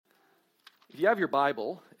If you have your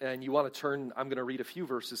Bible and you want to turn, I'm going to read a few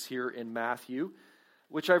verses here in Matthew,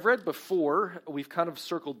 which I've read before. We've kind of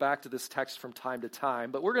circled back to this text from time to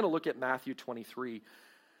time, but we're going to look at Matthew 23.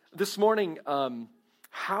 This morning,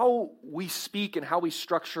 how we speak and how we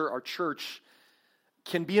structure our church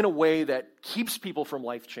can be in a way that keeps people from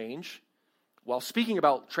life change. While speaking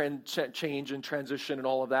about change and transition and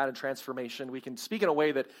all of that and transformation, we can speak in a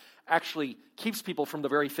way that actually keeps people from the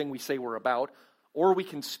very thing we say we're about, or we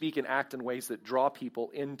can speak and act in ways that draw people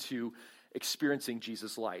into experiencing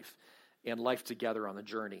Jesus' life and life together on the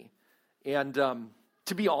journey. And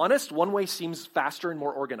to be honest, one way seems faster and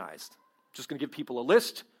more organized. Just going to give people a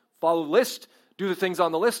list, follow the list, do the things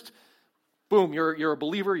on the list. Boom, you're a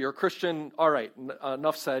believer, you're a Christian. All right,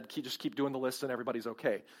 enough said. Just keep doing the list and everybody's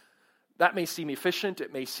okay. That may seem efficient,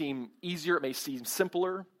 it may seem easier, it may seem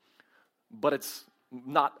simpler, but it's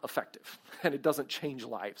not effective, and it doesn't change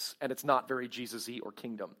lives, and it's not very Jesus-y or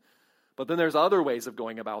kingdom. But then there's other ways of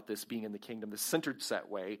going about this being in the kingdom, the centered set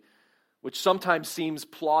way, which sometimes seems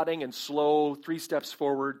plodding and slow, 3 steps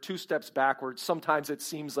forward, 2 steps backwards. Sometimes it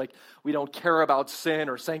seems like we don't care about sin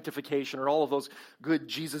or sanctification or all of those good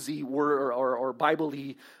Jesus-y word or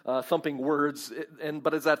Bible-y thumping words,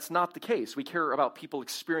 but that's not the case. We care about people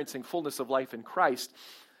experiencing fullness of life in Christ,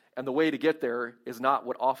 and the way to get there is not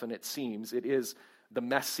what often it seems. It is the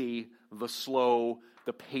messy, the slow,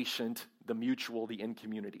 the patient, the mutual, the in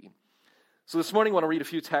community. So this morning I want to read a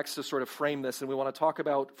few texts to sort of frame this, and we want to talk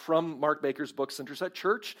about, from Mark Baker's book, Center Set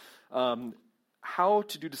Church, how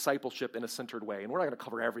to do discipleship in a centered way. And we're not going to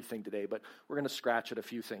cover everything today, but we're going to scratch at a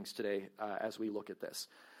few things today as we look at this.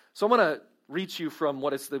 So I'm going to read to you from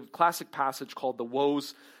what is the classic passage called the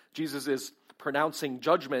Woes. Jesus is pronouncing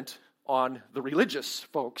judgment on the religious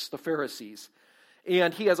folks, the Pharisees.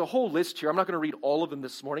 And he has a whole list here. I'm not going to read all of them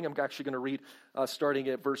this morning. I'm actually going to read starting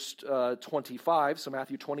at verse 25, so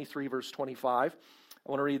Matthew 23, verse 25.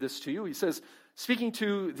 I want to read this to you. He says, speaking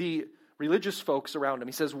to the religious folks around him,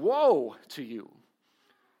 he says, "Woe to you,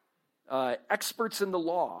 experts in the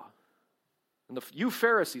law, and you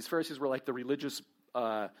Pharisees." Pharisees were like the religious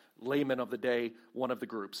laymen of the day, one of the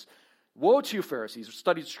groups. "Woe to you, Pharisees," who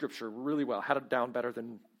studied Scripture really well, had it down better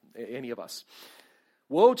than any of us.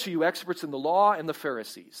 "Woe to you, experts in the law and the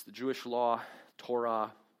Pharisees," the Jewish law,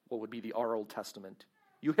 Torah, what would be our Old Testament.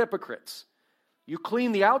 "You hypocrites, you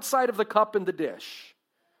clean the outside of the cup and the dish."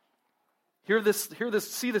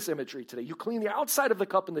 See this imagery today. You clean the outside of the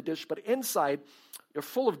cup and the dish, but inside you're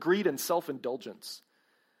full of greed and self-indulgence.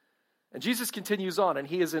 And Jesus continues on, and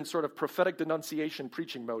he is in sort of prophetic denunciation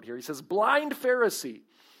preaching mode here. He says, "Blind Pharisee,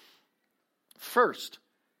 first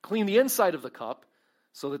clean the inside of the cup,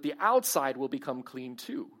 so that the outside will become clean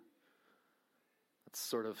too." That's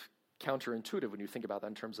sort of counterintuitive when you think about that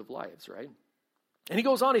in terms of lives, right? And he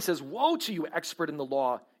goes on, he says, "Woe to you, expert in the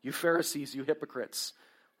law, you Pharisees, you hypocrites."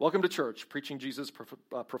 Welcome to church, preaching Jesus'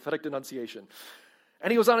 prophetic denunciation.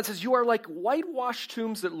 And he goes on and says, "You are like whitewashed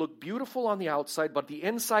tombs that look beautiful on the outside, but the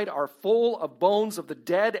inside are full of bones of the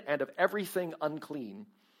dead and of everything unclean.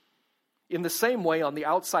 In the same way, on the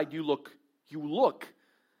outside you look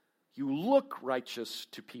righteous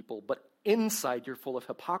to people, but inside you're full of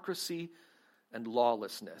hypocrisy and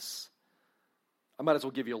lawlessness." I might as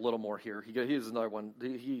well give you a little more here. Here's another one.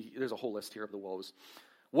 There's a whole list here of the woes.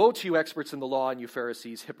 "Woe to you, experts in the law, and you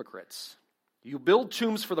Pharisees, hypocrites. You build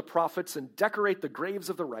tombs for the prophets and decorate the graves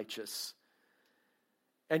of the righteous.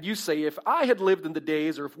 And you say, if I had lived in the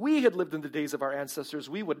days, or if we had lived in the days of our ancestors,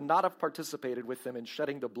 we would not have participated with them in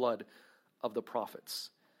shedding the blood of the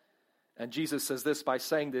prophets." And Jesus says this, "By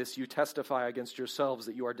saying this, you testify against yourselves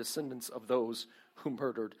that you are descendants of those who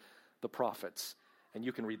murdered the prophets." And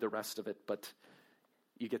you can read the rest of it, but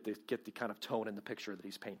you get the kind of tone and the picture that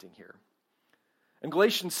he's painting here. In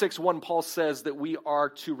Galatians 6:1, Paul says that we are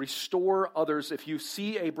to restore others. If you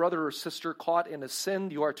see a brother or sister caught in a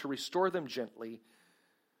sin, you are to restore them gently,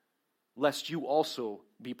 lest you also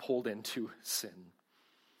be pulled into sin.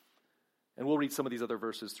 And we'll read some of these other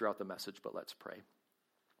verses throughout the message, but let's pray.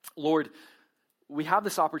 Lord, we have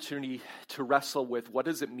this opportunity to wrestle with what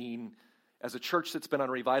does it mean as a church that's been on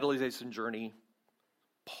a revitalization journey,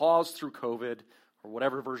 paused through COVID, or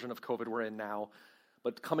whatever version of COVID we're in now,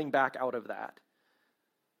 but coming back out of that.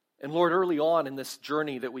 And Lord, early on in this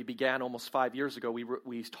journey that we began almost 5 years ago,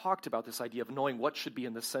 we talked about this idea of knowing what should be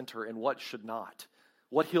in the center and what should not,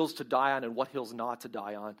 what hills to die on and what hills not to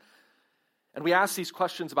die on. And we asked these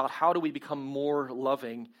questions about how do we become more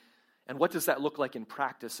loving, and what does that look like in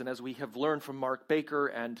practice? And as we have learned from Mark Baker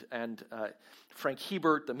and Frank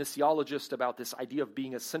Hebert, the missiologist, about this idea of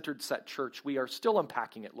being a centered set church, we are still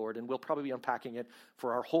unpacking it, Lord, and we'll probably be unpacking it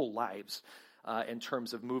for our whole lives in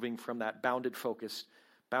terms of moving from that bounded focus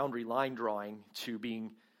boundary line drawing to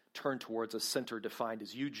being turned towards a center defined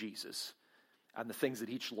as you, Jesus, and the things that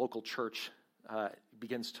each local church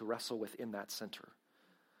begins to wrestle with in that center.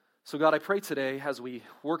 So God, I pray today as we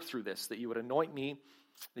work through this, that you would anoint me,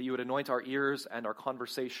 that you would anoint our ears and our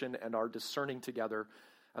conversation and our discerning together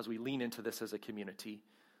as we lean into this as a community.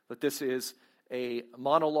 That this is a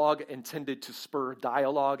monologue intended to spur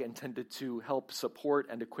dialogue, intended to help support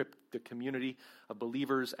and equip the community of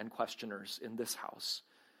believers and questioners in this house.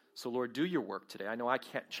 So Lord, do your work today. I know I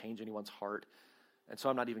can't change anyone's heart, and so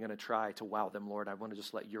I'm not even going to try to wow them, Lord. I want to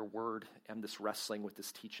just let your word and this wrestling with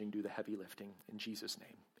this teaching do the heavy lifting. In Jesus'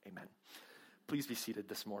 name, amen. Please be seated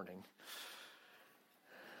this morning.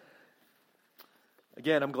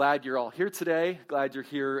 Again, I'm glad you're all here today. Glad you're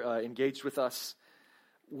here engaged with us.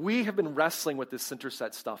 We have been wrestling with this center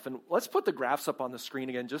set stuff, and let's put the graphs up on the screen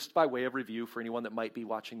again, just by way of review for anyone that might be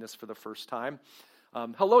watching this for the first time.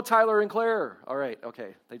 Hello, Tyler and Claire. All right,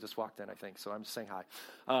 okay, they just walked in, I think, so I'm just saying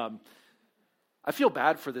hi. I feel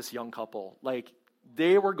bad for this young couple. Like,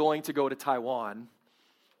 they were going to go to Taiwan.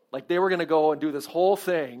 Like, they were going to go and do this whole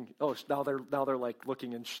thing. Oh, now they're like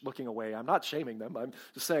looking away. I'm not shaming them. I'm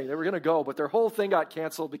just saying they were going to go, but their whole thing got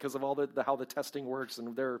canceled because of all how the testing works.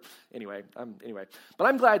 And anyway. But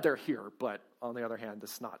I'm glad they're here. But on the other hand,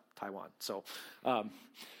 this is not Taiwan. So,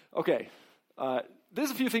 okay. There's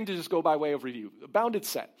a few things to just go by way of review. Bounded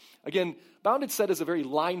set. Again, bounded set is a very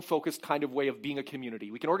line-focused kind of way of being a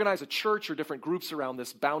community. We can organize a church or different groups around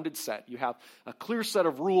this bounded set. You have a clear set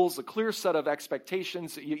of rules, a clear set of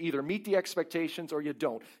expectations. You either meet the expectations or you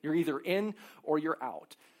don't. You're either in or you're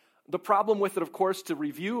out. The problem with it, of course, to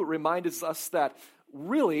review, it reminds us that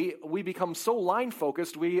really, we become so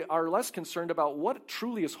line-focused, we are less concerned about what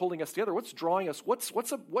truly is holding us together, what's drawing us, what's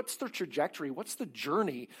the trajectory, what's the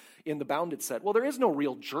journey in the bounded set. Well, there is no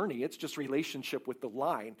real journey. It's just relationship with the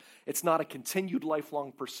line. It's not a continued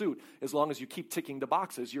lifelong pursuit. As long as you keep ticking the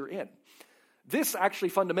boxes, you're in. This actually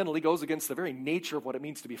fundamentally goes against the very nature of what it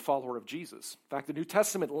means to be a follower of Jesus. In fact, the New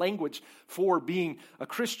Testament language for being a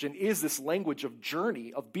Christian is this language of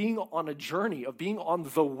journey, of being on a journey, of being on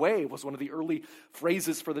the way, was one of the early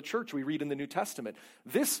phrases for the church we read in the New Testament.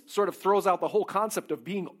 This sort of throws out the whole concept of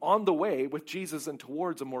being on the way with Jesus and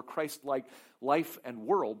towards a more Christ-like life and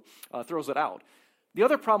world, throws it out. The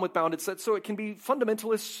other problem with bounded sets, so it can be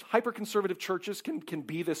fundamentalists, hyper-conservative churches can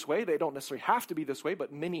be this way. They don't necessarily have to be this way,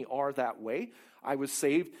 but many are that way. I was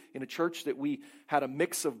saved in a church that we had a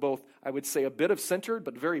mix of both, I would say, a bit of centered,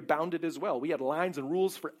 but very bounded as well. We had lines and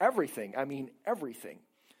rules for everything. I mean, everything.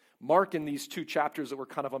 Mark, in these 2 chapters that we're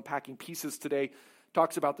kind of unpacking pieces today,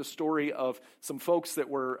 talks about the story of some folks that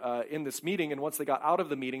were in this meeting, and once they got out of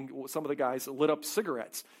the meeting, some of the guys lit up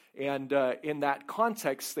cigarettes. And in that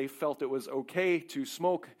context, they felt it was okay to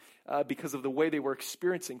smoke because of the way they were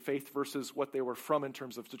experiencing faith versus what they were from in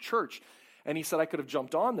terms of the church. And he said, I could have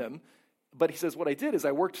jumped on them, but he says, what I did is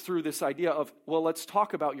I worked through this idea of, well, let's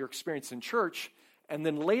talk about your experience in church, and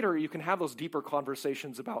then later you can have those deeper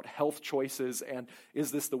conversations about health choices and is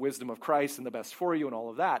this the wisdom of Christ and the best for you and all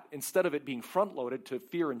of that, instead of it being front-loaded to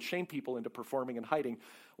fear and shame people into performing and hiding,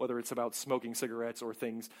 whether it's about smoking cigarettes or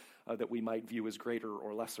things that we might view as greater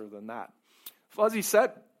or lesser than that. Fuzzy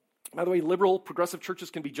said, by the way, liberal progressive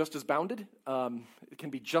churches can be just as bounded. It can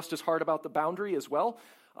be just as hard about the boundary as well.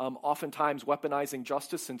 Oftentimes weaponizing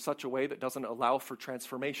justice in such a way that doesn't allow for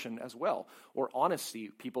transformation as well, or honesty.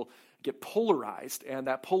 People get polarized, and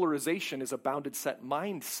that polarization is a bounded set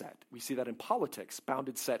mindset. We see that in politics,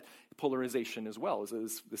 bounded set polarization as well,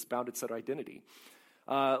 is this bounded set identity.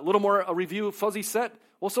 A little more a review of fuzzy set.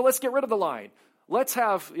 Well, so let's get rid of the line. Let's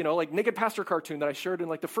have, like Naked Pastor cartoon that I shared in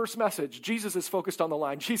like the first message. Jesus is focused on the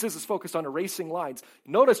line. Jesus is focused on erasing lines.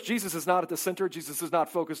 Notice Jesus is not at the center. Jesus is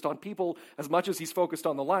not focused on people as much as he's focused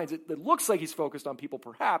on the lines. It looks like he's focused on people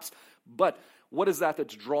perhaps, but what is that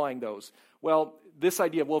that's drawing those? Well, this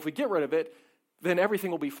idea of, well, if we get rid of it, then everything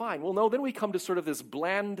will be fine. Well, no, then we come to sort of this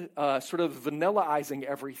bland, sort of vanillaizing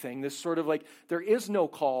everything, this sort of like, there is no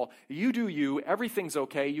call, you do you, everything's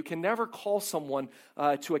okay. You can never call someone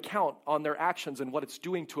to account on their actions and what it's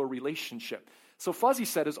doing to a relationship. So fuzzy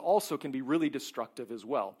set also can be really destructive as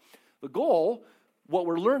well. The goal, what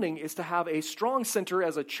we're learning, is to have a strong center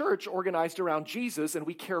as a church organized around Jesus, and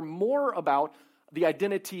we care more about the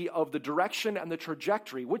identity of the direction and the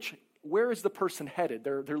trajectory, where is the person headed?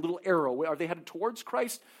 Their little arrow. Are they headed towards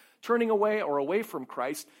Christ, turning away, or away from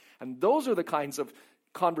Christ? And those are the kinds of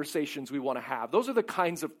conversations we want to have. Those are the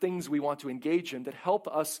kinds of things we want to engage in that help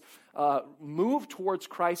us move towards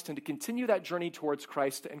Christ and to continue that journey towards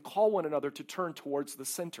Christ and call one another to turn towards the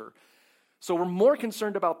center. So we're more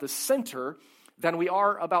concerned about the center than we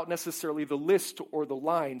are about necessarily the list or the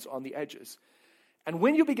lines on the edges. And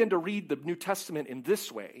when you begin to read the New Testament in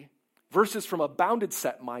this way, versus from a bounded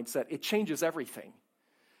set mindset, it changes everything.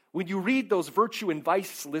 When you read those virtue and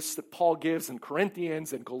vice lists that Paul gives in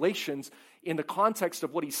Corinthians and Galatians, in the context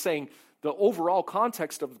of what he's saying, the overall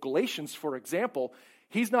context of Galatians, for example,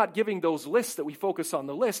 he's not giving those lists that we focus on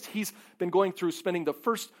the list. He's been going through spending the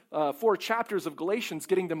first 4 chapters of Galatians,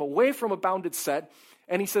 getting them away from a bounded set.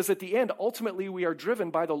 And he says at the end, ultimately we are driven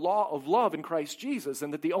by the law of love in Christ Jesus,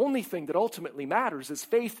 and that the only thing that ultimately matters is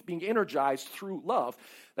faith being energized through love.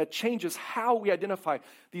 That changes how we identify.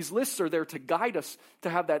 These lists are there to guide us to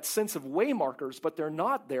have that sense of way markers, but they're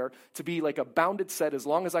not there to be like a bounded set. As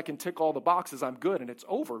long as I can tick all the boxes, I'm good and it's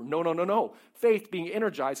over. No. Faith being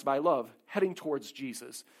energized by love, heading towards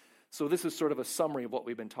Jesus. So this is sort of a summary of what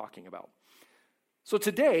we've been talking about. So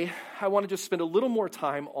today, I want to just spend a little more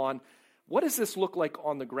time on what does this look like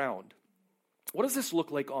on the ground? What does this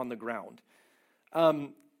look like on the ground?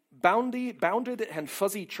 Bounded and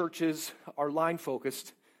fuzzy churches are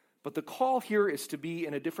line-focused, but the call here is to be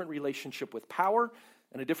in a different relationship with power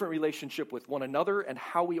and a different relationship with one another and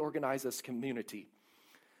how we organize as community.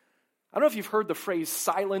 I don't know if you've heard the phrase,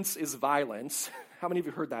 silence is violence. How many of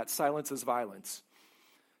you heard that? Silence is violence.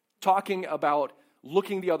 Talking about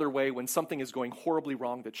looking the other way when something is going horribly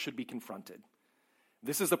wrong that should be confronted.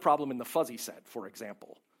 This is the problem in the fuzzy set, for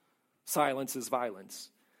example. Silence is violence.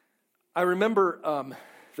 I remember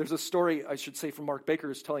there's a story, I should say, from Mark Baker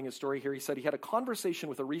is telling a story here. He said he had a conversation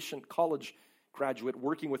with a recent college graduate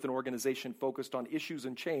working with an organization focused on issues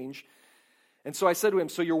and change. And so I said to him,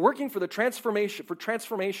 so you're working for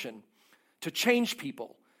transformation to change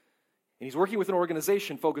people. And he's working with an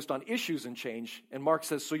organization focused on issues and change. And Mark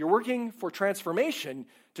says, so you're working for transformation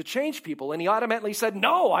to change people. And he automatically said,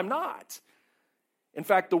 no, I'm not. In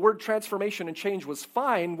fact, the word transformation and change was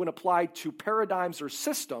fine when applied to paradigms or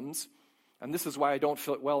systems, and this is why I don't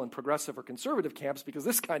fit well in progressive or conservative camps, because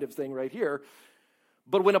this kind of thing right here.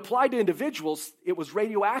 But when applied to individuals, it was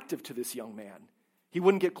radioactive to this young man. He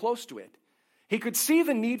wouldn't get close to it. He could see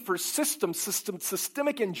the need for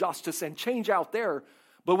systemic injustice and change out there,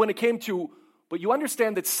 but when it came to, but you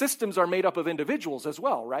understand that systems are made up of individuals as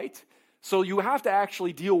well, right? So you have to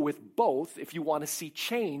actually deal with both if you want to see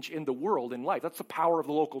change in the world, in life. That's the power of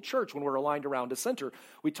the local church when we're aligned around a center.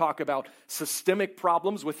 We talk about systemic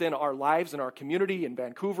problems within our lives and our community in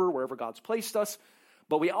Vancouver, wherever God's placed us.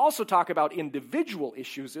 But we also talk about individual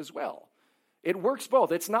issues as well. It works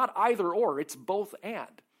both. It's not either or, it's both and.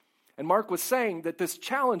 And Mark was saying that this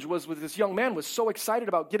challenge was with this young man was so excited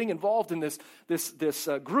about getting involved in this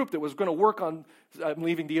group that was going to work on, I'm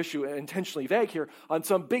leaving the issue intentionally vague here, on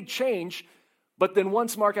some big change. But then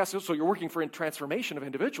once Mark asked, so you're working for transformation of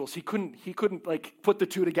individuals, he couldn't like put the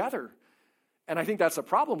two together. And I think that's a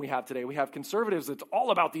problem we have today. We have conservatives that's all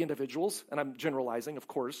about the individuals, and I'm generalizing, of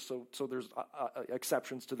course, so there's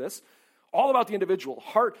exceptions to this. All about the individual,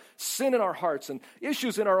 sin in our hearts and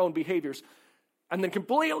issues in our own behaviors. And then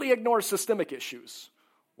completely ignore systemic issues.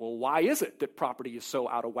 Well, why is it that property is so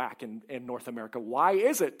out of whack in North America? Why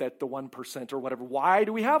is it that the 1% or whatever, why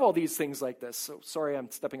do we have all these things like this? So sorry,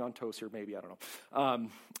 I'm stepping on toes here, maybe, I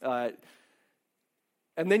don't know.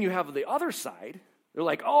 And then you have the other side. They're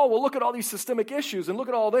like, oh, well, look at all these systemic issues and look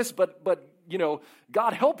at all this, but you know,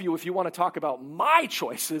 God help you if you want to talk about my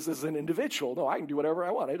choices as an individual. No, I can do whatever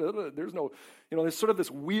I want. There's no, there's sort of this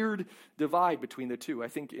weird divide between the two. I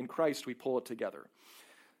think in Christ we pull it together.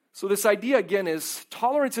 So this idea, again, is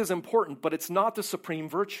tolerance is important, but it's not the supreme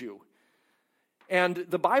virtue. And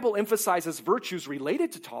the Bible emphasizes virtues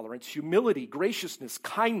related to tolerance: humility, graciousness,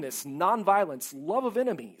 kindness, nonviolence, love of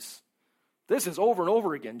enemies. This is over and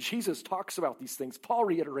over again. Jesus talks about these things. Paul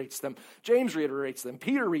reiterates them. James reiterates them.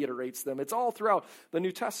 Peter reiterates them. It's all throughout the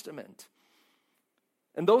New Testament.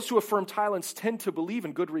 And those who affirm tolerance tend to believe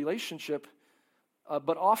in good relationship,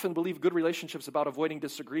 but often believe good relationships about avoiding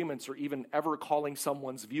disagreements or even ever calling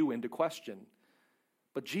someone's view into question.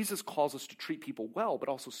 But Jesus calls us to treat people well, but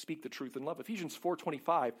also speak the truth in love. Ephesians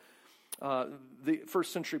 4:25, the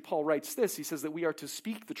first century Paul writes this. He says that we are to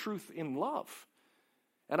speak the truth in love.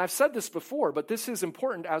 And I've said this before, but this is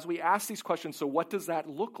important as we ask these questions. So what does that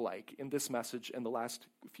look like in this message and the last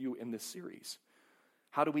few in this series?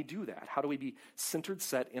 How do we do that? How do we be centered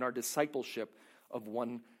set in our discipleship of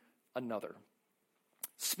one another?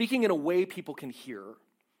 Speaking in a way people can hear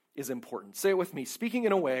is important. Say it with me. Speaking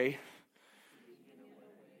in a way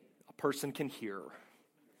a person can hear.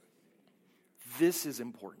 This is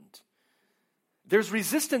important. There's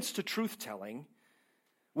resistance to truth-telling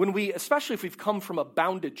when we, especially if we've come from a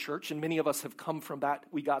bounded church, and many of us have come from that,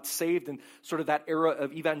 we got saved in sort of that era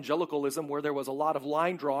of evangelicalism where there was a lot of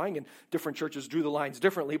line drawing, and different churches drew the lines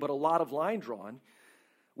differently, but a lot of line drawing.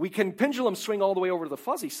 We can pendulum swing all the way over to the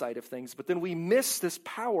fuzzy side of things, but then we miss this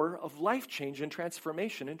power of life change and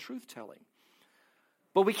transformation and truth-telling.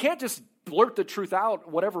 But we can't just blurt the truth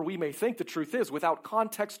out, whatever we may think the truth is, without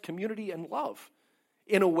context, community, and love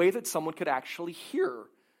in a way that someone could actually hear.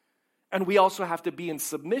 And we also have to be in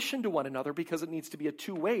submission to one another because it needs to be a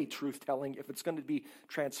two-way truth-telling if it's going to be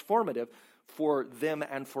transformative for them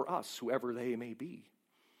and for us, whoever they may be.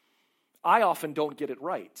 I often don't get it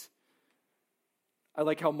right. I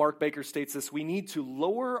like how Mark Baker states this: we need to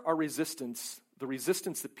lower our resistance, the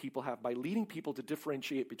resistance that people have, by leading people to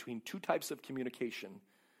differentiate between two types of communication: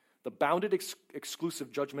 the bounded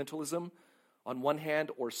exclusive judgmentalism on one hand,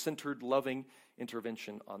 or centered loving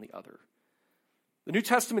intervention on the other. The New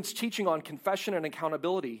Testament's teaching on confession and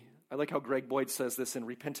accountability, I like how Greg Boyd says this in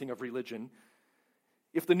Repenting of Religion.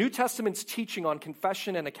 If the New Testament's teaching on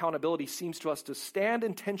confession and accountability seems to us to stand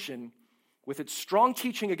in tension with its strong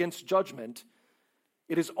teaching against judgment,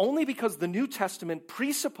 it is only because the New Testament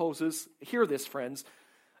presupposes, hear this, friends,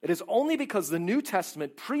 it is only because the New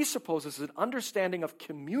Testament presupposes an understanding of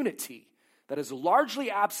community that is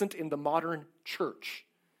largely absent in the modern church.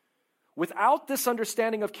 Without this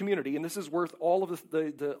understanding of community, and this is worth all of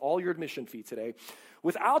all your admission fee today,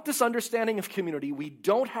 without this understanding of community, we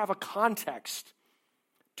don't have a context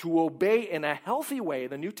to obey in a healthy way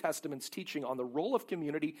the New Testament's teaching on the role of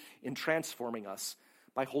community in transforming us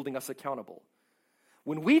by holding us accountable.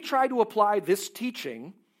 When we try to apply this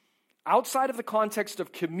teaching outside of the context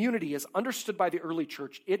of community as understood by the early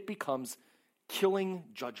church, it becomes killing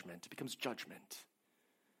judgment. It becomes judgment.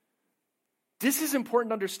 This is important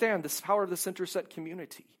to understand, this power of this interset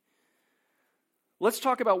community. Let's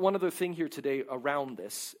talk about one other thing here today around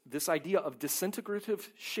this idea of disintegrative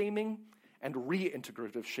shaming and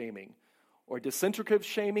reintegrative shaming, or disintegrative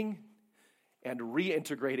shaming and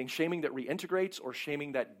reintegrating, shaming that reintegrates or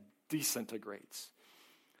shaming that disintegrates.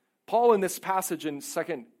 Paul in this passage in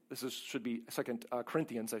 2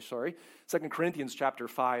 Corinthians chapter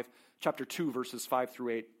 2, verses 5 through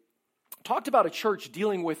 8, talked about a church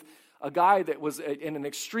dealing with a guy that was in an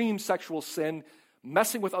extreme sexual sin,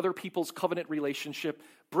 messing with other people's covenant relationship,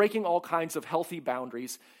 breaking all kinds of healthy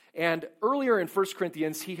boundaries. And earlier in 1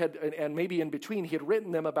 Corinthians, he had, and maybe in between, he had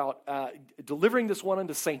written them about delivering this one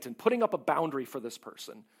unto Satan, putting up a boundary for this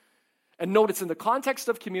person. And note, it's in the context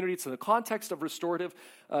of community, it's in the context of restorative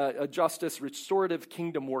justice, restorative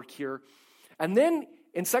kingdom work here. And then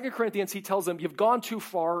in 2 Corinthians, he tells them, you've gone too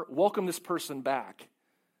far, welcome this person back.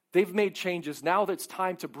 They've made changes, now it's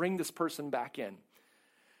time to bring this person back in.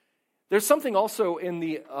 There's something also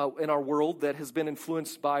in our world that has been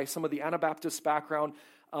influenced by some of the Anabaptist background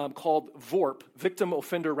called VORP, Victim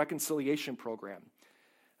Offender Reconciliation Program.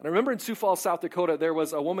 And I remember in Sioux Falls, South Dakota, there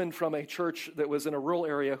was a woman from a church that was in a rural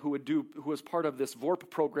area who was part of this VORP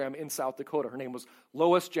program in South Dakota. Her name was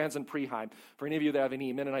Lois Jansen Preheim. For any of you that have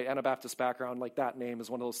any Mennonite Anabaptist background, like that name is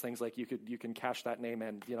one of those things like you can cash that name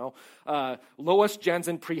in, Lois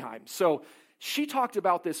Jansen Preheim. So she talked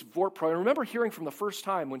about this VORP program. I remember hearing from the first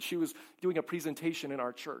time when she was doing a presentation in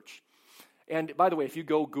our church. And by the way, if you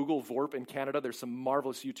go Google VORP in Canada, there's some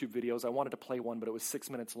marvelous YouTube videos. I wanted to play one, but it was 6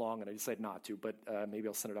 minutes long, and I decided not to. But maybe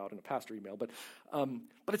I'll send it out in a pastor email. But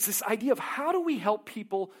it's this idea of how do we help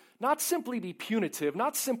people not simply be punitive,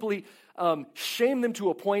 not simply shame them to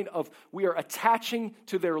a point of we are attaching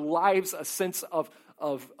to their lives a sense of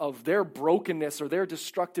their brokenness or their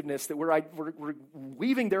destructiveness, that we're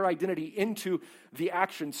weaving their identity into the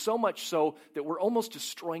action so much so that we're almost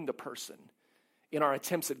destroying the person in our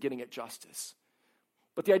attempts at getting at justice.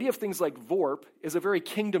 But the idea of things like VORP is a very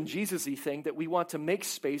kingdom Jesus-y thing that we want to make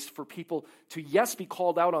space for people to, yes, be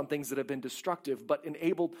called out on things that have been destructive, but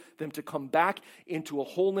enable them to come back into a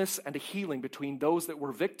wholeness and a healing between those that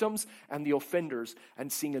were victims and the offenders,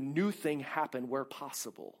 and seeing a new thing happen where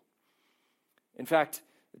possible. In fact,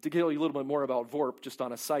 to tell you a little bit more about VORP, just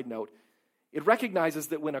on a side note, it recognizes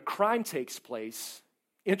that when a crime takes place,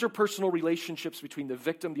 interpersonal relationships between the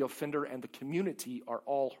victim, the offender, and the community are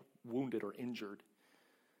all wounded or injured.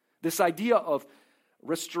 This idea of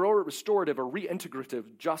restorative or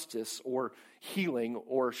reintegrative justice or healing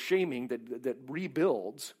or shaming that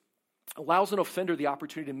rebuilds allows an offender the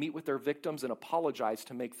opportunity to meet with their victims and apologize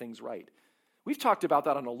to make things right. We've talked about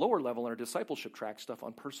that on a lower level in our discipleship track stuff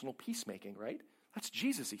on personal peacemaking, right? That's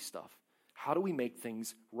Jesus-y stuff. How do we make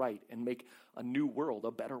things right and make a new world,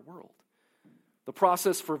 a better world? The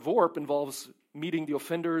process for VORP involves meeting the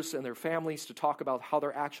offenders and their families to talk about how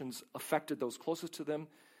their actions affected those closest to them.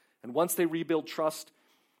 And once they rebuild trust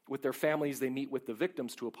with their families, they meet with the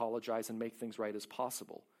victims to apologize and make things right as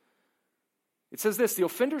possible. It says this: the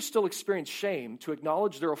offenders still experience shame to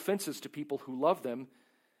acknowledge their offenses to people who love them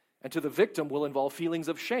And to the victim will involve feelings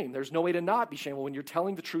of shame. There's no way to not be shameful when you're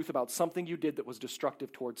telling the truth about something you did that was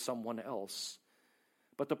destructive towards someone else.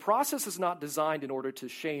 But the process is not designed in order to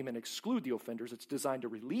shame and exclude the offenders. It's designed to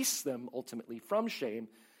release them ultimately from shame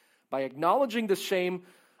by acknowledging the shame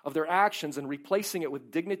of their actions and replacing it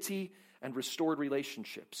with dignity and restored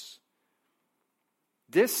relationships.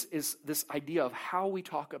 This is this idea of how we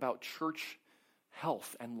talk about church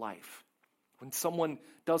health and life. When someone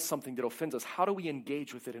does something that offends us, how do we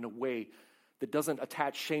engage with it in a way that doesn't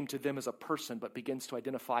attach shame to them as a person, but begins to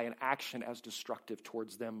identify an action as destructive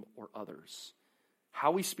towards them or others?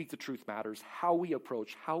 How we speak the truth matters. How we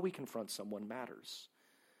approach, how we confront someone matters.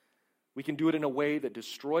 We can do it in a way that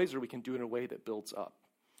destroys, or we can do it in a way that builds up.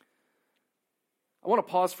 I want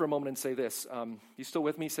to pause for a moment and say this. You still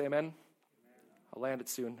with me? Say amen. Amen. I'll land it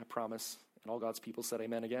soon, I promise. And all God's people said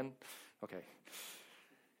amen again? Okay.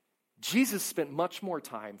 Jesus spent much more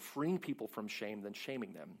time freeing people from shame than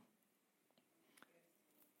shaming them.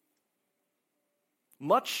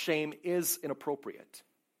 Much shame is inappropriate.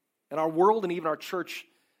 And our world and even our church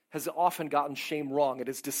has often gotten shame wrong. It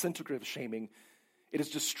is disintegrative shaming. It is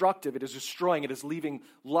destructive. It is destroying. It is leaving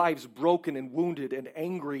lives broken and wounded and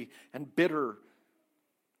angry and bitter.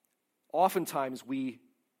 Oftentimes we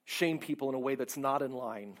shame people in a way that's not in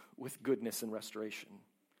line with goodness and restoration.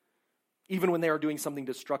 Even when they are doing something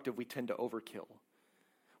destructive, we tend to overkill.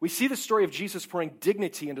 We see the story of Jesus pouring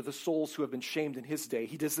dignity into the souls who have been shamed in his day.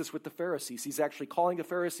 He does this with the Pharisees. He's actually calling the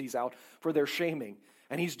Pharisees out for their shaming.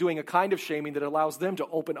 And he's doing a kind of shaming that allows them to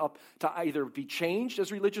open up to either be changed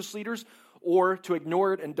as religious leaders or to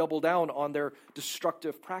ignore it and double down on their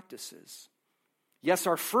destructive practices. Yes,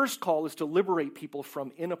 our first call is to liberate people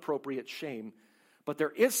from inappropriate shame, but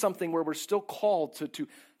there is something where we're still called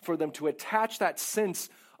for them to attach that sense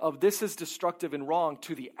of this is destructive and wrong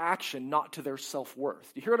to the action, not to their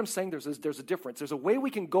self-worth. Do you hear what I'm saying? There's a difference. There's a way we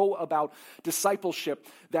can go about discipleship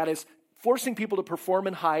that is forcing people to perform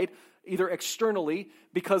and hide, either externally,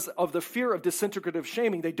 because of the fear of disintegrative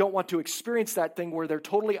shaming. They don't want to experience that thing where they're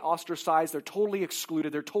totally ostracized, they're totally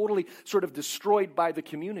excluded, they're totally sort of destroyed by the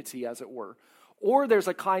community, as it were. Or there's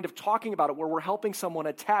a kind of talking about it where we're helping someone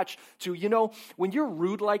attach to, when you're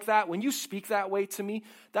rude like that, when you speak that way to me,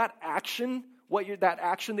 that action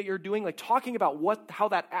that you're doing, like talking about how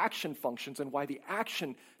that action functions and why the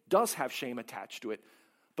action does have shame attached to it.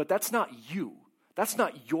 But that's not you. That's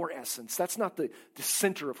not your essence. That's not the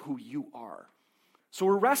center of who you are. So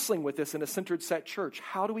we're wrestling with this in a centered set church.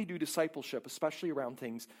 How do we do discipleship, especially around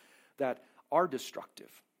things that are destructive?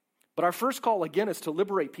 But our first call, again, is to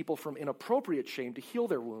liberate people from inappropriate shame, to heal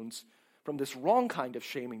their wounds from this wrong kind of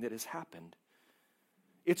shaming that has happened.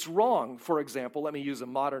 It's wrong, for example, let me use a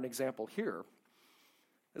modern example here.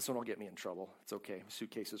 This one will get me in trouble. It's okay.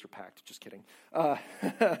 Suitcases are packed. Just kidding.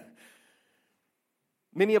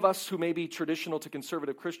 Many of us who may be traditional to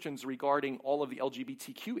conservative Christians regarding all of the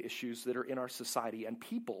LGBTQ issues that are in our society and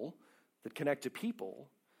people that connect to people,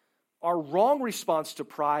 our wrong response to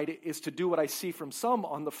pride is to do what I see from some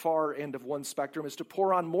on the far end of one spectrum, is to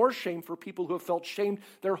pour on more shame for people who have felt shamed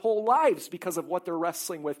their whole lives because of what they're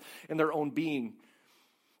wrestling with in their own being.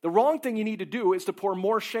 The wrong thing you need to do is to pour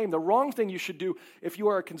more shame. The wrong thing you should do if you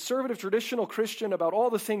are a conservative, traditional Christian about all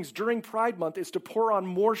the things during Pride Month is to pour on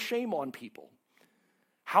more shame on people.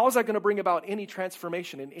 How is that going to bring about any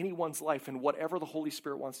transformation in anyone's life and whatever the Holy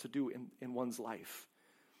Spirit wants to do in one's life?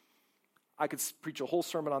 I could preach a whole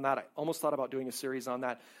sermon on that. I almost thought about doing a series on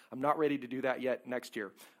that. I'm not ready to do that yet. Next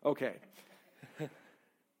year. Okay.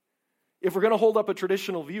 If we're going to hold up a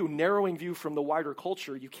traditional view, narrowing view from the wider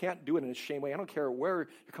culture, you can't do it in a shame way. I don't care where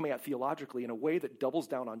you're coming at theologically. In a way that doubles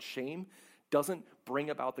down on shame doesn't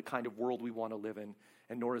bring about the kind of world we want to live in,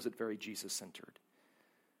 and nor is it very Jesus-centered.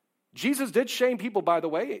 Jesus did shame people, by the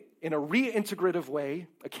way, in a reintegrative way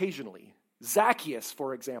occasionally. Zacchaeus,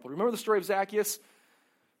 for example. Remember the story of Zacchaeus?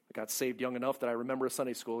 I got saved young enough that I remember a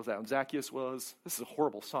Sunday school was out. Zacchaeus was, this is a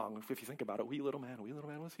horrible song if you think about it. Wee little man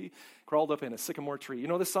was he? Crawled up in a sycamore tree. You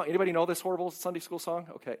know this song? Anybody know this horrible Sunday school song?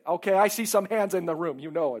 Okay, I see some hands in the room.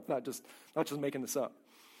 You know it, not just making this up.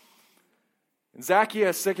 And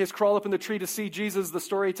Zacchaeus crawled up in the tree to see Jesus. The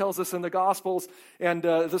story tells us in the Gospels, and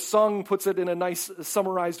the song puts it in a nice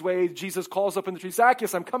summarized way. Jesus calls up in the tree,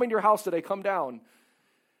 Zacchaeus, I'm coming to your house today, come down.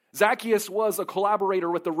 Zacchaeus was a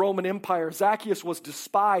collaborator with the Roman Empire. Zacchaeus was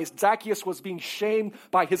despised. Zacchaeus was being shamed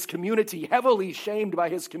by his community, heavily shamed by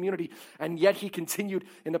his community, and yet he continued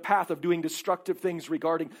in the path of doing destructive things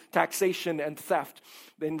regarding taxation and theft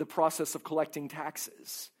in the process of collecting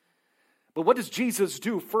taxes. But what does Jesus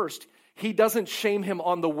do first? He doesn't shame him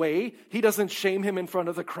on the way. He doesn't shame him in front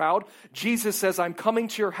of the crowd. Jesus says, I'm coming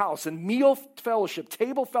to your house, and meal fellowship,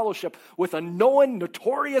 table fellowship with a known,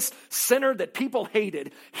 notorious sinner that people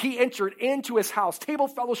hated. He entered into his house. Table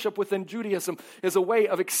fellowship within Judaism is a way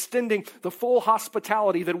of extending the full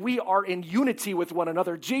hospitality that we are in unity with one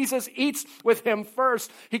another. Jesus eats with him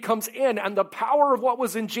first. He comes in, and the power of what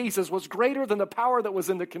was in Jesus was greater than the power that was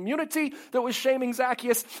in the community that was shaming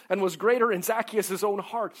Zacchaeus, and was greater in Zacchaeus' own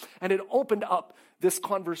heart. And it opened up this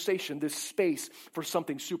conversation, this space for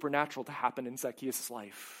something supernatural to happen in Zacchaeus'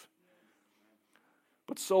 life.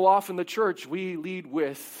 But so often the church, we lead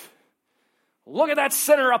with, look at that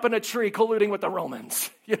sinner up in a tree colluding with the Romans.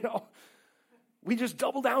 We just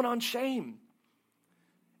double down on shame.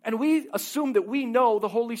 And we assume that we know the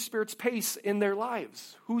Holy Spirit's pace in their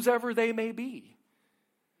lives, whosever they may be.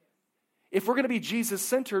 If we're going to be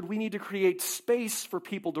Jesus-centered, we need to create space for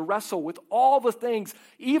people to wrestle with all the things,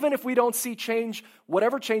 even if we don't see change,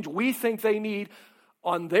 whatever change we think they need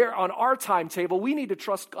on our timetable, we need to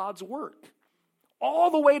trust God's work all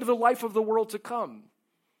the way to the life of the world to come.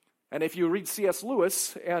 And if you read C.S.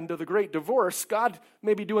 Lewis and The Great Divorce, God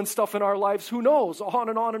may be doing stuff in our lives, who knows, on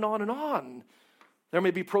and on and on and on. There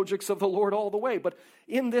may be projects of the Lord all the way, but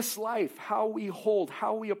in this life, how we hold,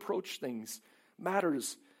 how we approach things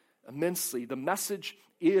matters immensely. The method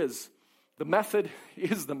is the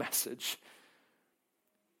message.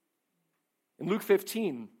 In Luke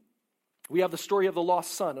 15, we have the story of the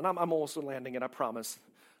lost son, and I'm almost landing it, I promise.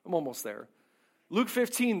 I'm almost there. Luke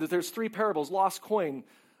 15, that there's 3 parables: lost coin,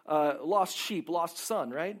 lost sheep, lost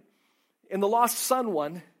son, right? In the lost son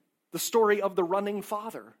one, the story of the running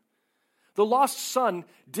father. The lost son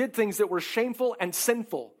did things that were shameful and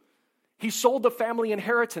sinful. He sold the family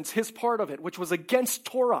inheritance, his part of it, which was against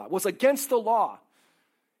Torah, was against the law.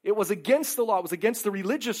 It was against the law. It was against the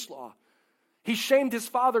religious law. He shamed his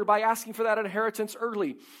father by asking for that inheritance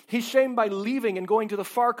early. He's shamed by leaving and going to the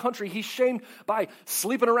far country. He's shamed by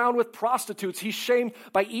sleeping around with prostitutes. He's shamed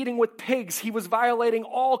by eating with pigs. He was violating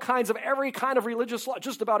every kind of religious law,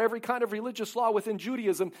 just about every kind of religious law within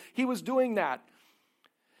Judaism. He was doing that.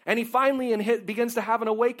 And he finally begins to have an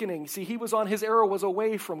awakening. See, his arrow was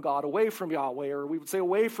away from God, away from Yahweh, or we would say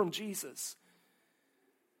away from Jesus.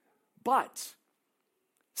 But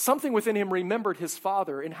something within him remembered his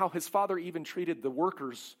father and how his father even treated the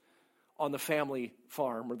workers on the family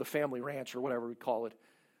farm or the family ranch or whatever we call it,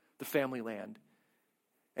 the family land.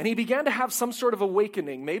 And he began to have some sort of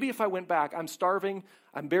awakening. Maybe if I went back, I'm starving,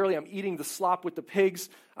 I'm eating the slop with the pigs,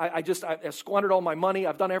 I squandered all my money,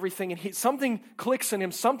 I've done everything, and something clicks in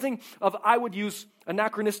him, I would use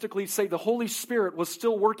anachronistically say the Holy Spirit was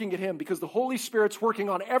still working at him, because the Holy Spirit's working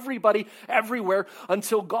on everybody, everywhere,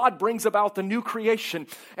 until God brings about the new creation.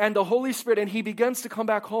 And the Holy Spirit, and he begins to come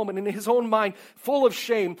back home, and in his own mind, full of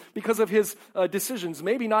shame because of his decisions.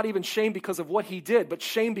 Maybe not even shame because of what he did, but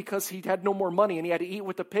shame because he had no more money and he had to eat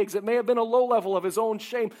with the pigs. It may have been a low level of his own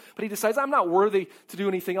shame, but he decides, I'm not worthy to do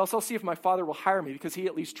anything else. I'll see if my father will hire me, because he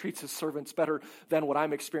at least treats his servants better than what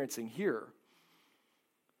I'm experiencing here.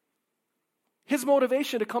 His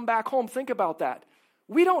motivation to come back home, think about that.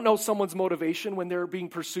 We don't know someone's motivation when they're being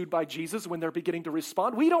pursued by Jesus, when they're beginning to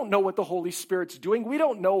respond. We don't know what the Holy Spirit's doing. We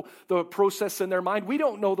don't know the process in their mind. We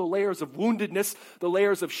don't know the layers of woundedness, the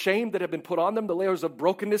layers of shame that have been put on them, the layers of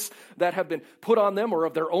brokenness that have been put on them, or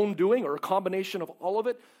of their own doing, or a combination of all of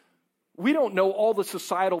it. We don't know all the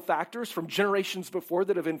societal factors from generations before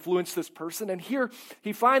that have influenced this person. And here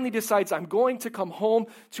he finally decides, I'm going to come home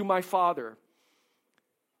to my father.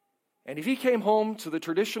 And if he came home to the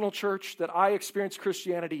traditional church that I experienced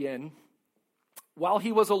Christianity in, while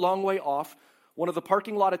he was a long way off, one of the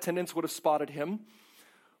parking lot attendants would have spotted him,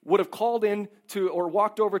 would have called in to, or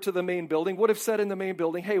walked over to the main building, would have said in the main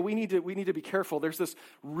building, hey, we need to be careful. There's this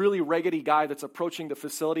really raggedy guy that's approaching the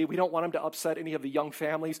facility. We don't want him to upset any of the young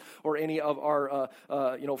families or any of our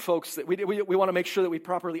folks. That we want to make sure that we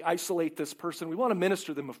properly isolate this person. We want to minister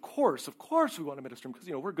to them, of course we want to minister to them,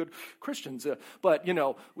 because we're good Christians. But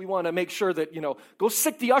we want to make sure that go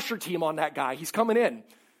sick the usher team on that guy. He's coming in.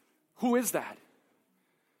 Who is that?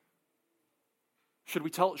 Should we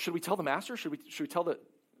tell the master? Should we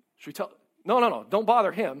tell? No, don't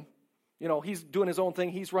bother him. He's doing his own thing.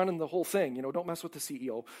 He's running the whole thing. Don't mess with the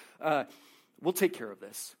CEO. We'll take care of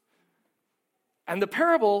this. And the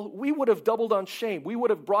parable, we would have doubled on shame. We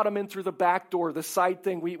would have brought him in through the back door, the side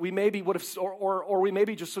thing. We maybe would have, or we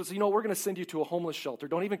maybe just said, we're going to send you to a homeless shelter.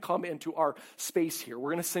 Don't even come into our space here.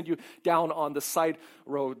 We're going to send you down on the side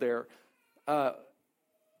road there.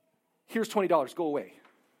 Here's $20. Go away.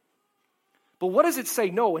 But what does it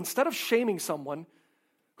say? No, instead of shaming someone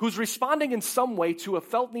who's responding in some way to a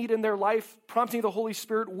felt need in their life, prompting the Holy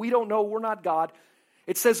Spirit. We don't know. We're not God.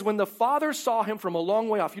 It says when the Father saw him from a long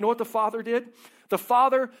way off, you know what the Father did? The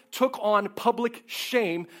Father took on public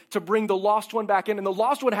shame to bring the lost one back in. And the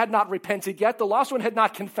lost one had not repented yet. The lost one had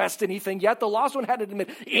not confessed anything yet. The lost one hadn't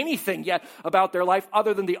admitted anything yet about their life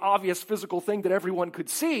other than the obvious physical thing that everyone could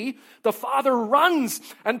see. The Father runs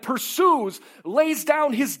and pursues, lays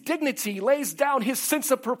down his dignity, lays down his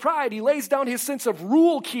sense of propriety, lays down his sense of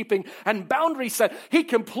rule keeping and boundary set. He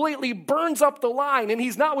completely burns up the line. And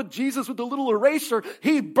he's not with Jesus with the little eraser.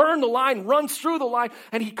 He burned the line, runs through the line,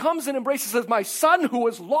 and he comes and embraces, says, my son who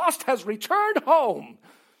was lost has returned home.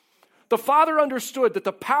 The Father understood that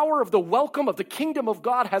the power of the welcome of the kingdom of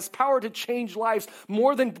God has power to change lives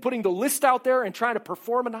more than putting the list out there and trying to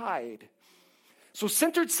perform and hide. So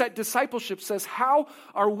centered set discipleship says, how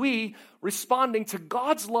are we responding to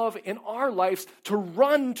God's love in our lives to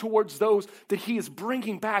run towards those that he is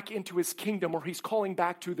bringing back into his kingdom, or he's calling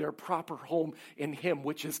back to their proper home in him,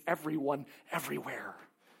 which is everyone, everywhere.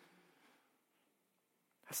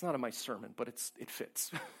 That's not in my sermon, but it fits.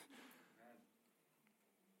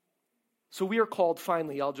 So we are called,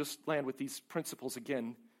 finally, I'll just land with these principles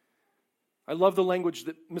again. I love the language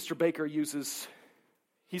that Mr. Baker uses.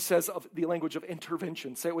 He says of the language of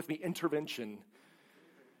intervention. Say it with me, intervention.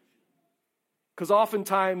 Because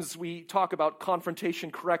oftentimes we talk about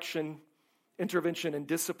confrontation, correction, intervention, and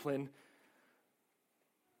discipline.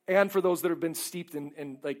 And for those that have been steeped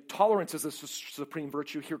in like tolerance as a supreme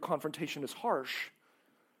virtue, here confrontation is harsh.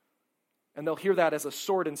 And they'll hear that as a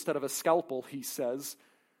sword instead of a scalpel, he says.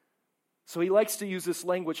 So he likes to use this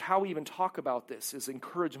language. How we even talk about this is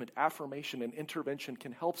encouragement, affirmation, and intervention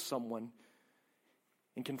can help someone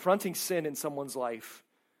in confronting sin in someone's life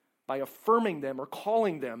by affirming them or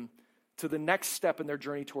calling them to the next step in their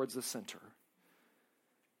journey towards the center.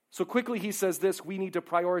 So quickly he says this, we need to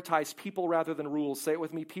prioritize people rather than rules. Say it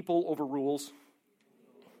with me, people over rules.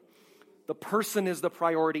 The person is the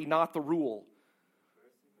priority, not the rule.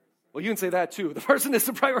 Well, you can say that too. The person is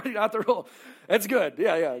the priority, not the rule. That's good.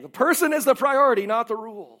 Yeah. The person is the priority, not the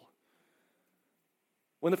rule.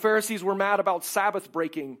 When the Pharisees were mad about Sabbath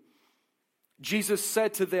breaking, Jesus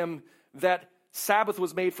said to them that Sabbath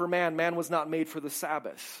was made for man, man was not made for the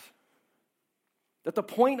Sabbath. That the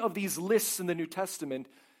point of these lists in the New Testament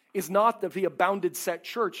is not the abounded set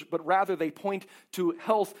church, but rather they point to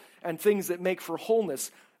health and things that make for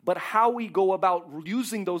wholeness. But how we go about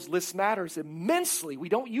using those lists matters immensely. We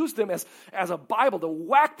don't use them as a Bible to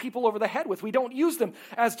whack people over the head with. We don't use them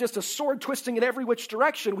as just a sword twisting in every which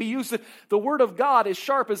direction. We use the word of God as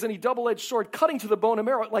sharp as any double-edged sword, cutting to the bone and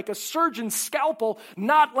marrow like a surgeon's scalpel,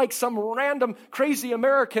 not like some random crazy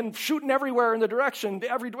American shooting everywhere in the direction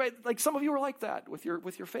every way. Like some of you are like that with your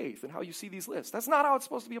faith and how you see these lists. That's not how it's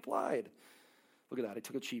supposed to be applied. Look at that. I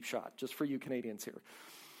took a cheap shot just for you Canadians here.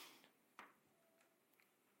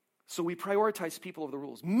 So we prioritize people over the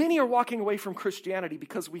rules. Many are walking away from Christianity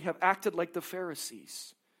because we have acted like the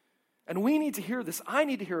Pharisees. And we need to hear this. I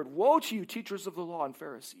need to hear it. Woe to you, teachers of the law and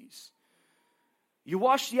Pharisees. You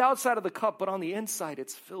wash the outside of the cup, but on the inside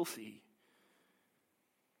it's filthy.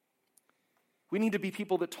 We need to be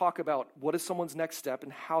people that talk about what is someone's next step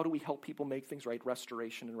and how do we help people make things right,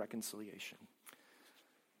 restoration and reconciliation.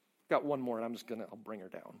 Got one more, and I'll bring her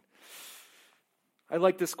down. I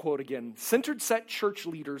like this quote again. Centered set church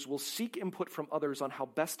leaders will seek input from others on how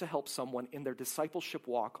best to help someone in their discipleship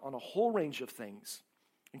walk on a whole range of things,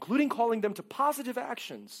 including calling them to positive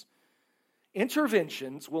actions.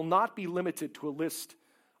 Interventions will not be limited to a list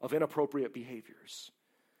of inappropriate behaviors.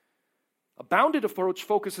 A bounded approach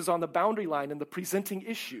focuses on the boundary line and the presenting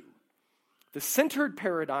issue. The centered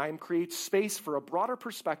paradigm creates space for a broader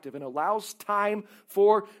perspective and allows time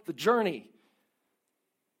for the journey.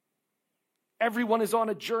 Everyone is on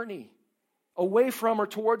a journey away from or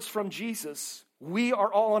towards from Jesus. We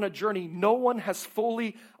are all on a journey. No one has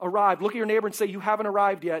fully arrived. Look at your neighbor and say, you haven't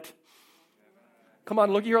arrived yet. Come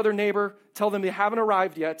on, look at your other neighbor. Tell them they haven't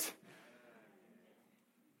arrived yet.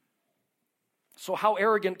 So how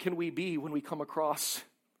arrogant can we be when we come across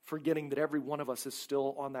forgetting that every one of us is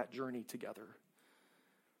still on that journey together?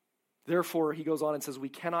 Therefore, he goes on and says, we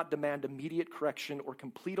cannot demand immediate correction or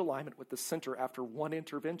complete alignment with the center after one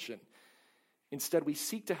intervention. Instead, we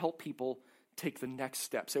seek to help people take the next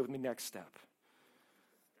step. Say with me, next step.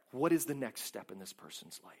 What is the next step in this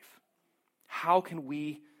person's life? How can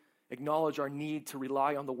we acknowledge our need to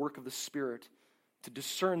rely on the work of the Spirit to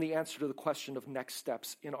discern the answer to the question of next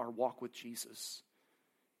steps in our walk with Jesus?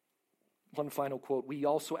 One final quote. We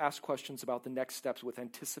also ask questions about the next steps with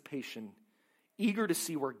anticipation, eager to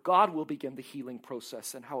see where God will begin the healing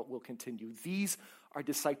process and how it will continue. These are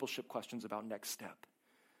discipleship questions about next step.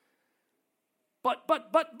 But.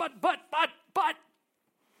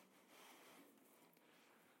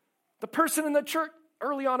 The person in the church,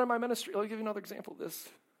 early on in my ministry, I'll give you another example of this.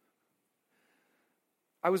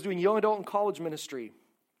 I was doing young adult and college ministry.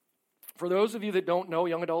 For those of you that don't know,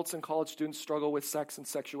 young adults and college students struggle with sex and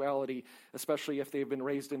sexuality, especially if they've been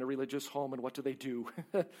raised in a religious home, and what do they do?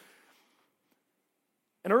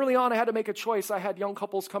 And early on, I had to make a choice. I had young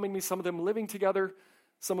couples coming to me, some of them living together,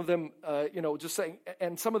 some of them, just saying,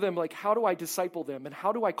 and some of them like, how do I disciple them? And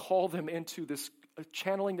how do I call them into this,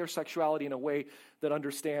 channeling their sexuality in a way that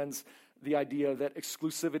understands the idea that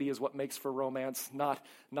exclusivity is what makes for romance, not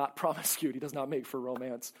promiscuity does not make for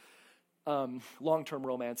romance. Long-term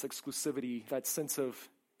romance, exclusivity, that sense of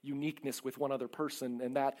uniqueness with one other person.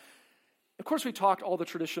 And that, of course, we talked all the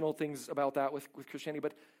traditional things about that with Christianity,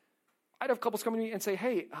 but I'd have couples come to me and say,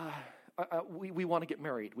 hey, we want to get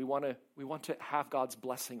married. We want to have God's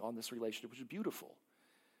blessing on this relationship, which is beautiful.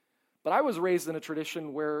 But I was raised in a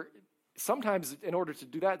tradition where sometimes in order to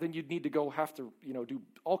do that, then you'd need to do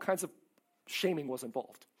all kinds of shaming was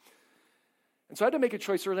involved. And so I had to make a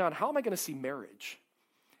choice early on. How am I going to see marriage?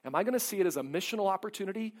 Am I going to see it as a missional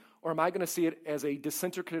opportunity, or am I going to see it as a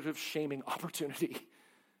disintegrative shaming opportunity?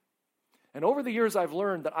 And over the years, I've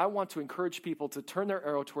learned that I want to encourage people to turn their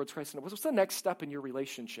arrow towards Christ. And what's the next step in your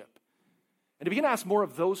relationship? And to begin to ask more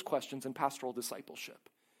of those questions in pastoral discipleship.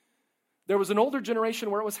 There was an older generation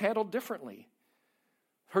where it was handled differently.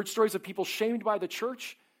 Heard stories of people shamed by the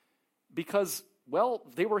church because, well,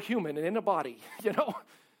 they were human and in a body,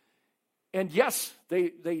 And yes,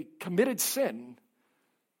 they committed sin.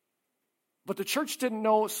 But the church didn't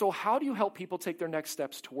know, so how do you help people take their next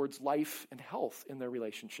steps towards life and health in their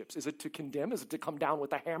relationships? Is it to condemn? Is it to come down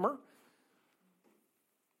with a hammer?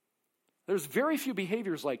 There's very few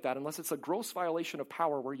behaviors like that unless it's a gross violation of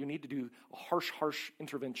power where you need to do a harsh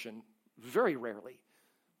intervention. Very rarely.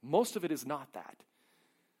 Most of it is not that.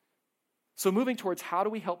 So moving towards how do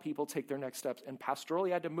we help people take their next steps? And pastorally,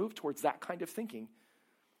 I had to move towards that kind of thinking.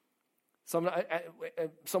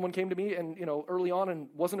 Someone came to me and, early on and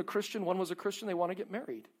wasn't a Christian. One was a Christian. They want to get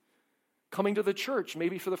married. Coming to the church,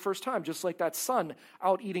 maybe for the first time, just like that son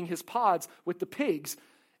out eating his pods with the pigs,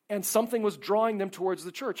 and something was drawing them towards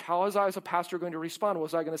the church. How was I as a pastor going to respond?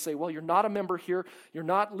 Was I going to say, well, you're not a member here. You're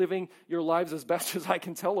not living your lives as best as I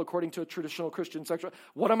can tell according to a traditional Christian sexual.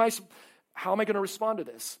 How am I going to respond to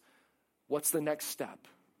this? What's the next step?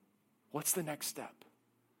 What's the next step?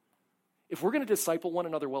 If we're going to disciple one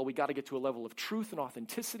another well, we got to get to a level of truth and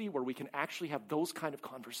authenticity where we can actually have those kind of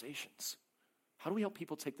conversations. How do we help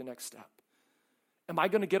people take the next step? Am I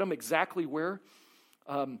going to get them exactly where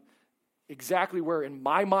in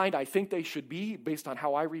my mind I think they should be based on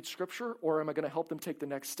how I read Scripture, or am I going to help them take the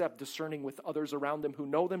next step, discerning with others around them who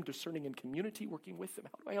know them, discerning in community, working with them?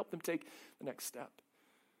 How do I help them take the next step?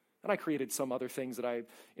 And I created some other things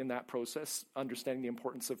in that process, understanding the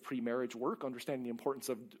importance of pre-marriage work, understanding the importance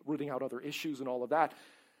of rooting out other issues and all of that.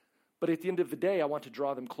 But at the end of the day, I want to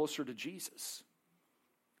draw them closer to Jesus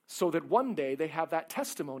so that one day they have that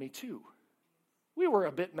testimony too. We were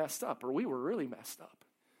a bit messed up, or we were really messed up.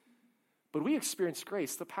 But we experienced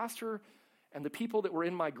grace. The pastor and the people that were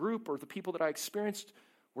in my group, or the people that I experienced,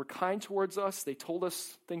 were kind towards us. They told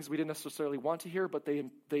us things we didn't necessarily want to hear, but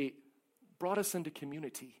they brought us into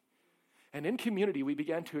community. And in community, we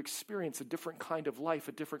began to experience a different kind of life,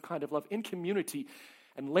 a different kind of love. In community,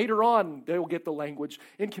 and later on, they will get the language.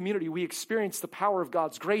 In community, we experience the power of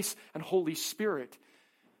God's grace and Holy Spirit.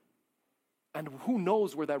 And who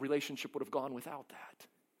knows where that relationship would have gone without that?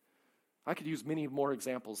 I could use many more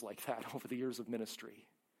examples like that over the years of ministry.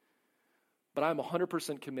 But I'm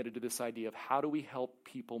 100% committed to this idea of how do we help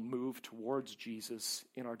people move towards Jesus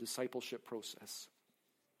in our discipleship process.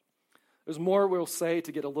 There's more we'll say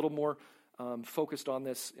to get a little more focused on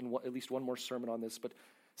this in at least one more sermon on this. But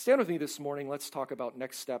stand with me this morning. Let's talk about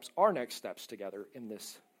our next steps together in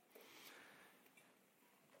this.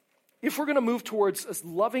 If we're going to move towards a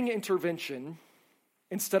loving intervention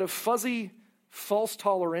instead of fuzzy, false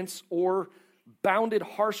tolerance or bounded,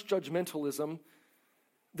 harsh judgmentalism,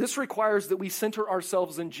 this requires that we center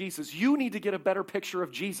ourselves in Jesus. You need to get a better picture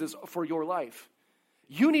of Jesus for your life.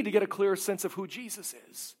 You need to get a clearer sense of who Jesus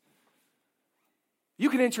is. You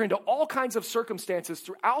can enter into all kinds of circumstances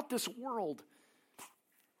throughout this world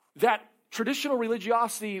that traditional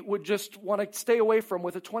religiosity would just want to stay away from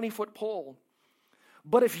with a 20-foot pole.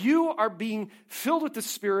 But if you are being filled with the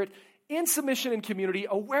Spirit, in submission and community,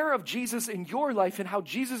 aware of Jesus in your life and how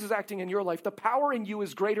Jesus is acting in your life, the power in you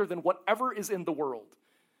is greater than whatever is in the world.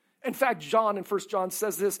 In fact, John in 1 John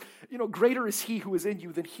says this, greater is he who is in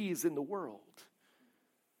you than he is in the world.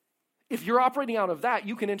 If you're operating out of that,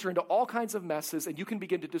 you can enter into all kinds of messes and you can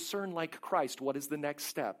begin to discern like Christ. What is the next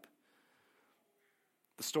step?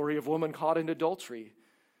 The story of woman caught in adultery.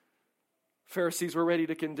 Pharisees were ready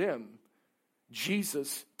to condemn.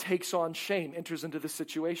 Jesus takes on shame, enters into the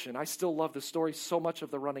situation. I still love the story so much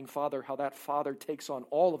of the running father, how that father takes on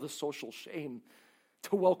all of the social shame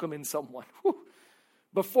to welcome in someone. Whew.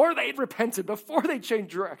 Before they'd repented, before they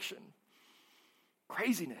changed direction.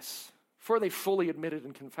 Craziness. Before they fully admitted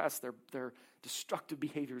and confessed their destructive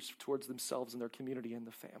behaviors towards themselves and their community and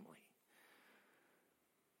the family.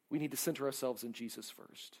 We need to center ourselves in Jesus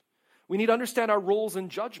first. We need to understand our roles in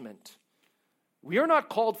judgment. We are not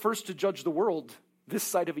called first to judge the world this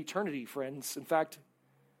side of eternity, friends. In fact,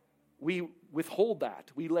 we withhold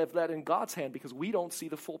that. We leave that in God's hand because we don't see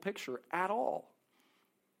the full picture at all.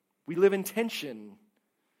 We live in tension.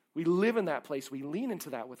 We live in that place. We lean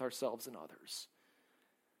into that with ourselves and others.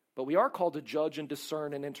 But we are called to judge and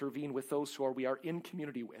discern and intervene with those who we are in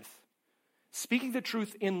community with. Speaking the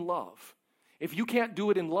truth in love. If you can't do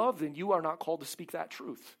it in love, then you are not called to speak that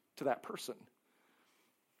truth to that person.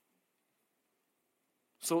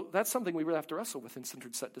 So that's something we really have to wrestle with in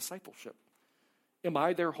Centered Set discipleship. Am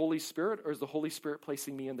I their Holy Spirit, or is the Holy Spirit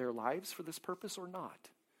placing me in their lives for this purpose or not?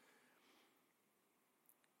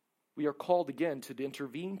 We are called again to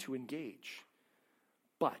intervene, to engage,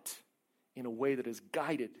 but in a way that is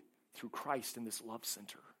guided through Christ in this love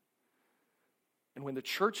center. And when the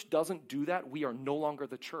church doesn't do that, we are no longer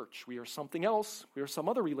the church. We are something else. We are some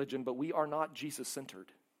other religion, but we are not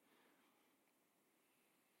Jesus-centered.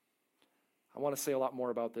 I want to say a lot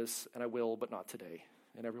more about this, and I will, but not today.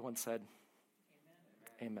 And everyone said,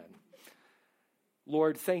 Amen.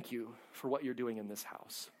 Lord, thank you for what you're doing in this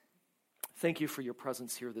house. Thank you for your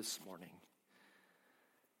presence here this morning.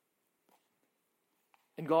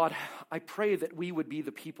 And God, I pray that we would be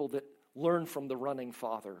the people that learn from the running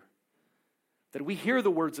Father, that we hear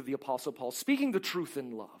the words of the Apostle Paul, speaking the truth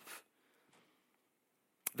in love,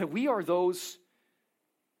 that we are those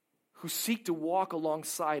who seek to walk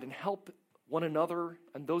alongside and help one another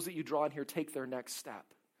and those that you draw in here take their next step.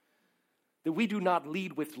 That we do not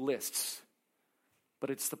lead with lists,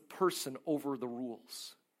 but it's the person over the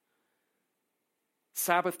rules.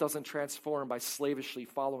 Sabbath doesn't transform by slavishly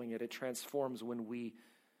following it. It transforms when we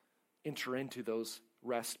enter into those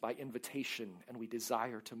rest by invitation and we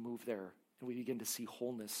desire to move there and we begin to see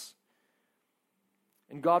wholeness.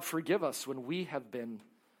 And God, forgive us when we have been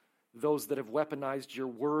those that have weaponized your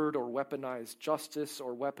word or weaponized justice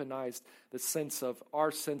or weaponized the sense of our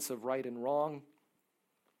sense of right and wrong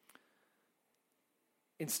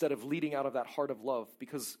instead of leading out of that heart of love,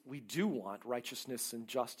 because we do want righteousness and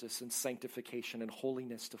justice and sanctification and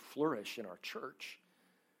holiness to flourish in our church,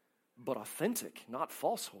 but authentic, not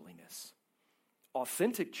false holiness,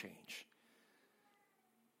 authentic change.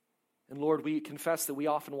 And Lord, we confess that we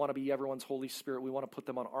often want to be everyone's Holy Spirit. We want to put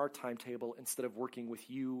them on our timetable instead of working with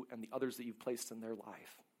you and the others that you've placed in their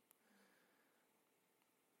life.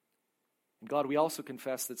 And God, we also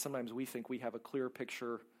confess that sometimes we think we have a clearer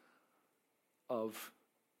picture of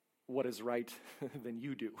what is right than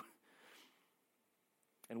you do.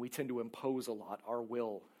 And we tend to impose a lot, our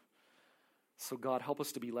will. So God, help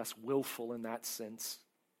us to be less willful in that sense.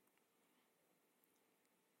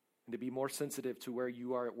 And to be more sensitive to where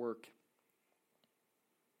you are at work.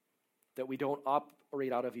 That we don't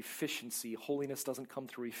operate out of efficiency. Holiness doesn't come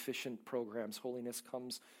through efficient programs. Holiness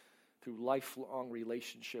comes through lifelong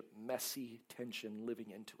relationship, messy tension,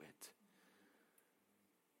 living into it.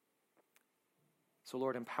 So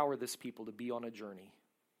Lord, empower this people to be on a journey.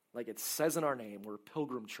 Like it says in our name, we're a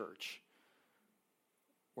pilgrim church.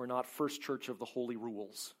 We're not First Church of the Holy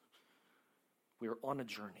Rules. We are on a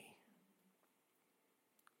journey.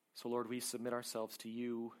 So Lord, we submit ourselves to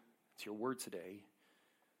you, to your word today.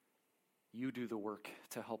 You do the work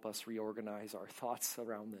to help us reorganize our thoughts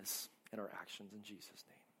around this and our actions in Jesus'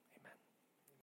 name.